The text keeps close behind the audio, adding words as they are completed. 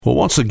Well,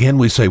 once again,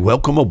 we say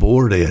welcome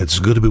aboard. It's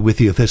good to be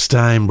with you at this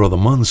time. Brother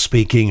Munn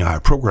speaking.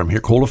 Our program here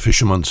called A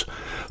Fisherman's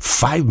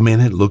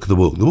 5-Minute Look at the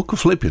book of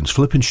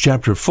Philippians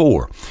chapter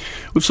 4.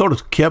 We've sort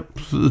of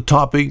kept the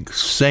topic,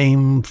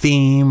 same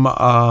theme,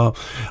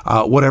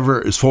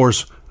 whatever, as far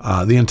as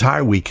the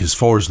entire week, as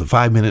far as the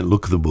 5-minute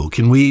look of the book.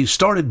 And we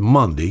started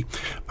Monday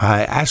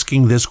by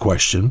asking this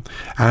question,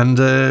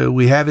 and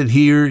we have it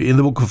here in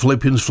the book of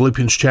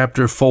Philippians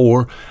chapter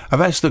 4.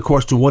 I've asked the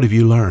question, what have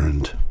you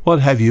learned? What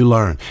have you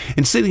learned?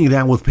 And sitting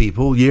down with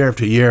people year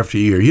after year after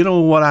year, you know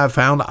what I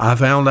found? I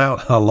found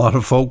out a lot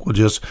of folk will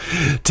just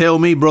tell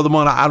me, Brother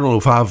Munn, I don't know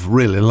if I've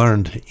really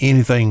learned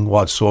anything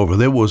whatsoever.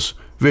 That was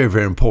very,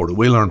 very important.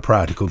 We learn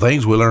practical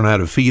things. We learn how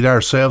to feed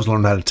ourselves,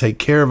 learn how to take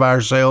care of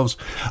ourselves,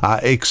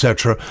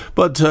 etc.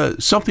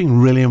 But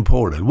something really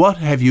important. What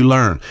have you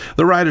learned?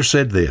 The writer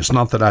said this,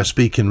 not that I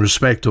speak in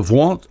respect of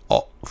want,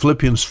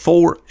 Philippians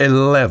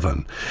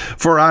 4:11.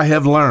 For I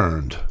have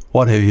learned.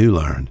 What have you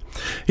learned?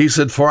 He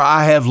said, for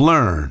I have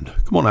learned.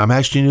 Come on, I'm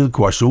asking you the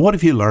question. What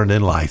have you learned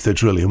in life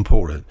that's really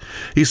important?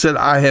 He said,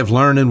 I have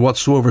learned in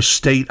whatsoever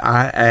state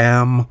I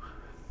am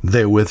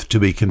therewith to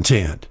be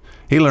content.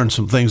 He learned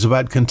some things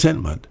about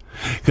contentment.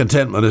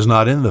 Contentment is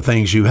not in the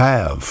things you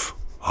have.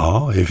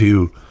 If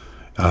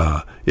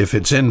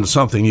it's in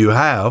something you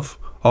have,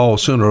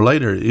 sooner or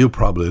later, you'll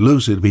probably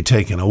lose it, be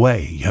taken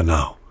away, you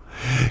know.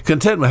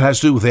 Contentment has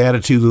to do with the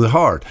attitude of the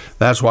heart.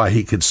 That's why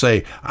he could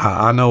say,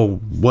 I know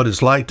what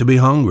it's like to be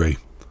hungry.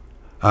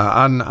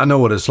 I know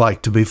what it's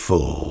like to be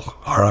full.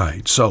 All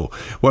right. So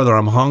whether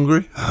I'm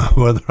hungry,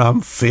 whether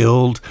I'm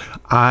filled,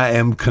 I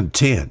am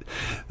content.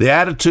 The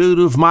attitude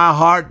of my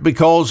heart,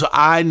 because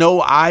I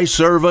know I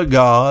serve a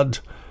God,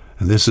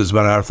 and this has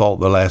been our thought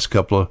the last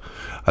couple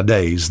of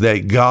days,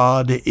 that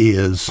God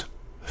is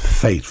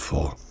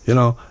faithful. You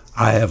know,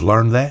 I have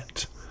learned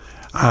that.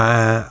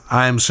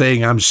 I'm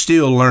saying I'm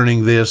still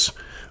learning this,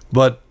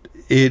 but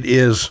it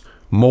is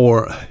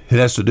more, it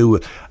has to do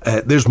with,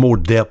 there's more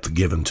depth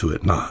given to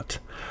it, not.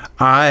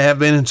 I have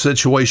been in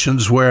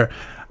situations where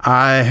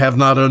I have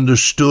not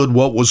understood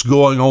what was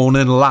going on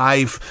in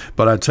life,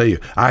 but I tell you,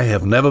 I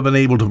have never been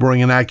able to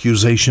bring an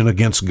accusation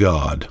against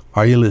God.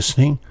 Are you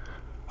listening?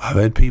 I've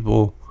had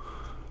people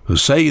who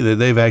say that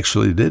they've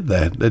actually did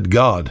that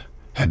God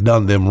had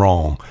done them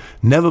wrong.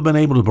 Never been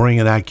able to bring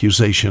an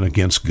accusation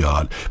against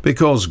God,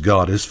 because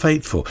God is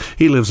faithful.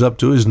 He lives up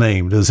to his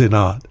name, does he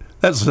not?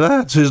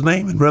 That's his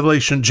name in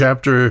Revelation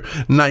chapter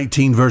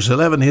 19, verse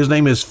 11. His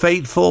name is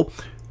faithful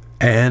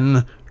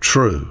and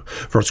true.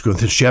 1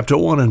 Corinthians chapter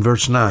 1 and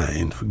verse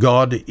 9.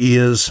 God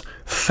is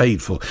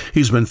faithful.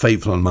 He's been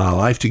faithful in my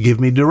life to give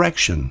me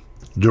direction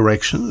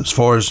as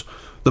far as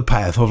the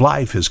path of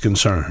life is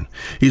concerned.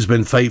 He's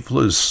been faithful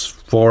as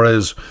far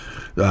as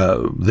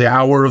the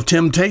hour of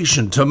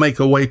temptation to make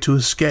a way to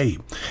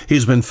escape.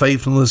 He's been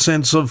faithful in the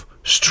sense of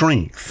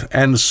strength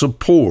and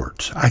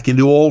support. I can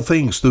do all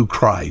things through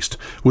Christ,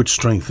 which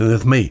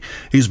strengtheneth me.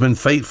 He's been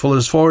faithful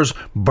as far as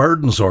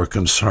burdens are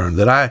concerned,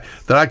 that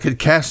I could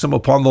cast them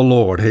upon the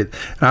Lord. And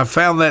I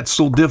found that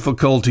so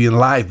difficult in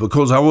life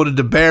because I wanted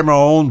to bear my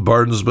own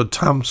burdens, but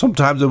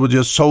sometimes it was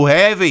just so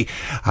heavy.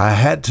 I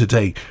had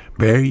to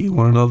bear ye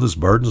one another's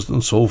burdens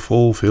and so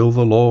fulfill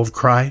the law of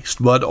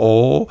Christ. But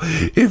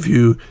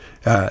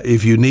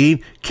if you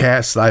need,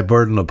 cast thy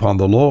burden upon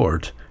the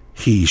Lord,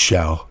 he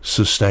shall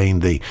sustain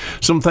thee.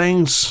 Some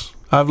things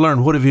I've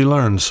learned. What have you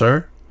learned,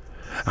 sir?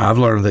 I've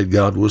learned that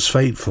God was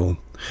faithful.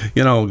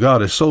 You know,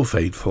 God is so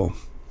faithful.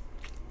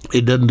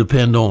 It doesn't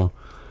depend on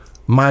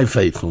my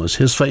faithfulness.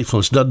 His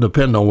faithfulness doesn't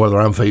depend on whether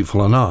I'm faithful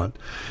or not.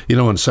 You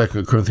know, in 2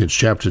 Corinthians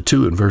chapter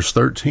 2 and verse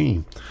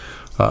 13,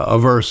 a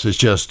verse is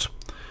just,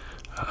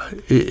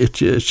 it's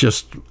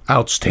just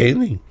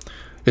outstanding.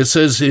 It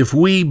says, if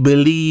we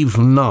believe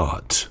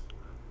not,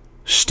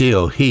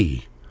 still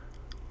he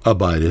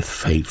abideth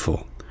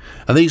faithful.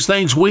 And these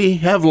things we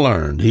have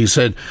learned. He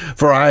said,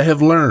 for I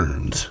have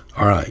learned.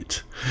 All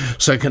right.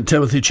 2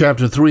 Timothy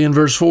chapter 3 and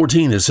verse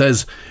 14, it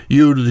says,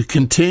 you to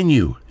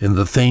continue in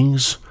the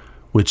things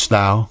which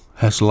thou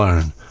hast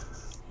learned.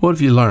 What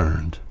have you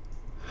learned?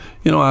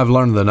 You know, I've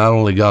learned that not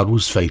only God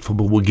was faithful,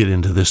 but we'll get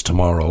into this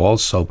tomorrow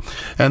also.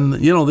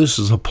 And, you know, this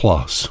is a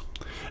plus.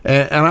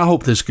 And I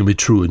hope this can be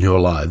true in your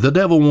life. The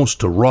devil wants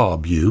to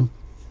rob you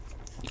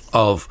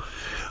of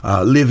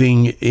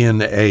living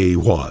in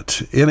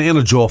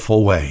a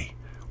joyful way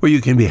where you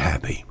can be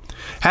happy.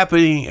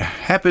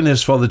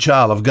 Happiness for the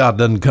child of God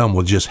doesn't come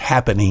with just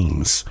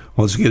happenings.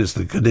 Once again, it's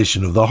the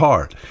condition of the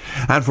heart.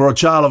 And for a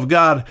child of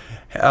God,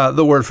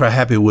 the word for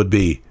happy would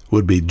be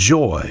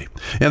joy.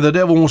 And the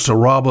devil wants to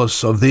rob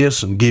us of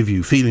this and give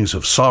you feelings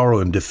of sorrow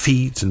and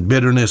defeat and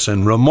bitterness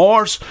and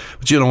remorse.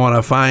 But you know what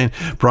I find?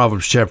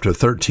 Proverbs chapter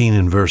 13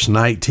 and verse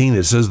 19,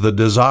 it says, the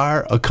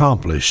desire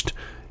accomplished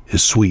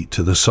is sweet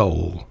to the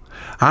soul.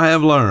 I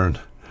have learned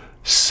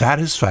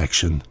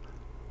satisfaction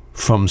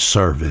from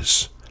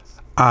service.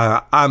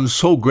 I'm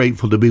so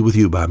grateful to be with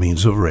you by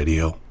means of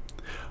radio.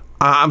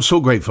 I'm so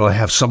grateful to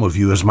have some of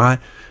you as my,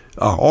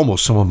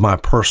 almost some of my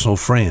personal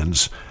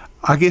friends.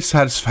 I get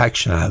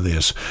satisfaction out of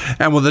this.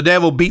 And when the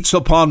devil beats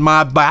upon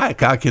my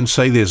back, I can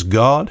say this: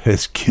 God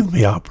has given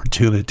me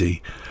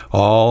opportunity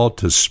all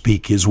to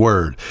speak his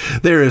word.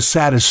 There is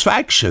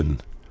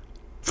satisfaction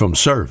from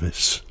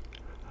service.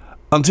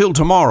 Until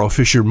tomorrow,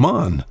 Fisher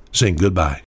Munn saying goodbye.